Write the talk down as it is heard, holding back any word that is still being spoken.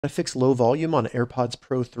I fix low volume on AirPods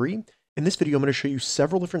Pro 3. In this video, I'm going to show you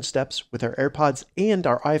several different steps with our AirPods and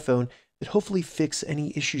our iPhone that hopefully fix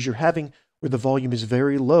any issues you're having where the volume is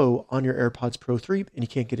very low on your AirPods Pro 3 and you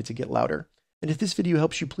can't get it to get louder. And if this video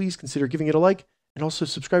helps you, please consider giving it a like and also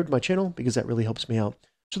subscribe to my channel because that really helps me out.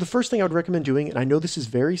 So the first thing I would recommend doing, and I know this is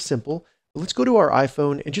very simple, but let's go to our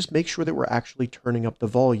iPhone and just make sure that we're actually turning up the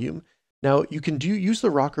volume. Now you can use the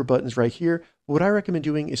rocker buttons right here. But what I recommend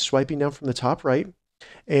doing is swiping down from the top right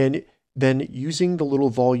and then using the little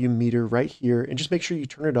volume meter right here and just make sure you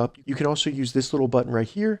turn it up. You can also use this little button right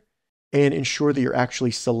here and ensure that you're actually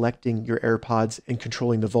selecting your AirPods and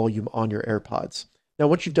controlling the volume on your AirPods. Now,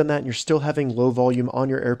 once you've done that and you're still having low volume on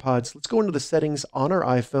your AirPods, let's go into the settings on our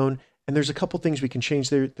iPhone. And there's a couple things we can change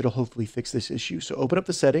there that'll hopefully fix this issue. So open up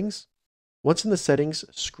the settings. Once in the settings,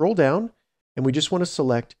 scroll down and we just want to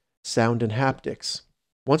select sound and haptics.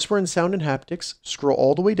 Once we're in sound and haptics, scroll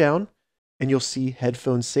all the way down and you'll see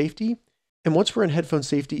headphone safety. And once we're in headphone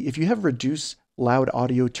safety, if you have reduce loud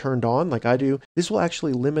audio turned on like I do, this will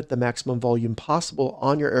actually limit the maximum volume possible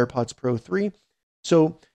on your AirPods Pro 3.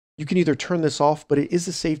 So you can either turn this off, but it is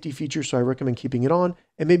a safety feature, so I recommend keeping it on.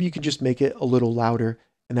 And maybe you can just make it a little louder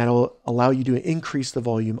and that'll allow you to increase the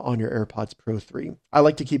volume on your AirPods Pro 3. I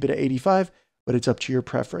like to keep it at 85, but it's up to your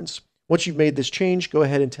preference. Once you've made this change, go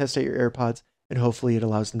ahead and test out your AirPods and hopefully it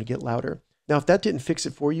allows them to get louder. Now, if that didn't fix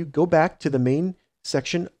it for you, go back to the main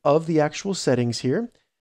section of the actual settings here.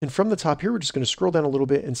 And from the top here, we're just going to scroll down a little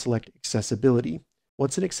bit and select accessibility.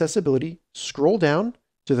 Once in accessibility, scroll down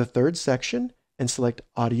to the third section and select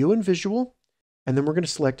audio and visual. And then we're going to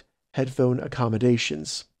select headphone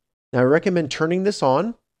accommodations. Now, I recommend turning this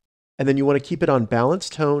on, and then you want to keep it on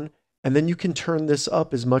balanced tone. And then you can turn this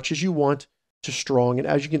up as much as you want to strong. And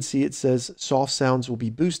as you can see, it says soft sounds will be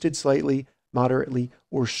boosted slightly, moderately,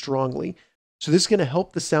 or strongly. So this is going to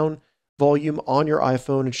help the sound volume on your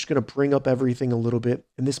iPhone. It's just going to bring up everything a little bit,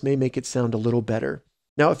 and this may make it sound a little better.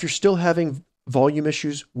 Now, if you're still having volume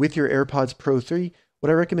issues with your AirPods Pro 3,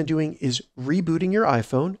 what I recommend doing is rebooting your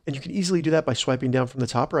iPhone, and you can easily do that by swiping down from the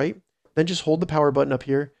top right. Then just hold the power button up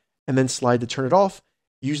here, and then slide to turn it off.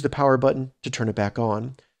 Use the power button to turn it back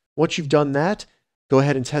on. Once you've done that, go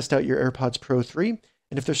ahead and test out your AirPods Pro 3.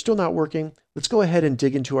 And if they're still not working, let's go ahead and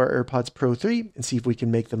dig into our AirPods Pro 3 and see if we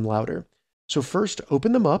can make them louder. So first,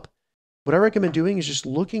 open them up. What I recommend doing is just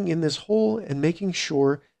looking in this hole and making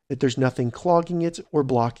sure that there's nothing clogging it or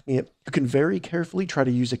blocking it. You can very carefully try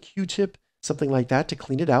to use a Q-tip, something like that, to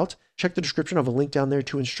clean it out. Check the description. I have a link down there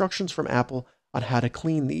to instructions from Apple on how to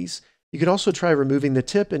clean these. You can also try removing the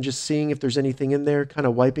tip and just seeing if there's anything in there, kind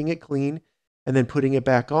of wiping it clean and then putting it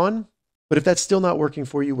back on. But if that's still not working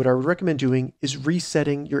for you, what I would recommend doing is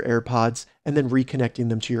resetting your AirPods and then reconnecting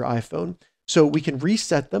them to your iPhone. So we can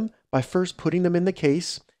reset them by first putting them in the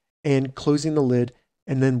case and closing the lid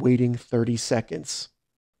and then waiting 30 seconds.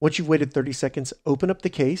 Once you've waited 30 seconds, open up the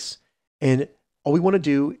case, and all we want to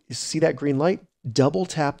do is see that green light, double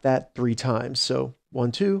tap that 3 times. So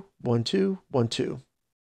 1, 2, 1, 2, 1, 2.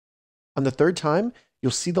 On the third time,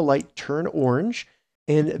 you'll see the light turn orange,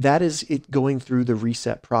 and that is it going through the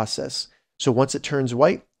reset process. So once it turns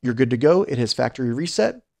white, you're good to go. It has factory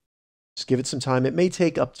reset. Just give it some time. It may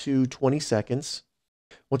take up to 20 seconds.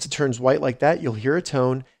 Once it turns white like that, you'll hear a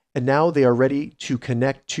tone, and now they are ready to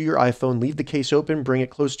connect to your iPhone. Leave the case open, bring it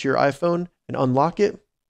close to your iPhone, and unlock it.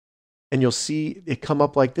 And you'll see it come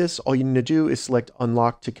up like this. All you need to do is select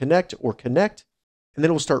unlock to connect or connect, and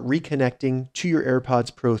then it will start reconnecting to your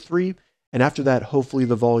AirPods Pro 3. And after that, hopefully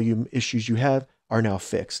the volume issues you have are now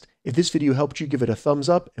fixed. If this video helped you, give it a thumbs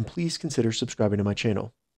up, and please consider subscribing to my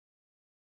channel.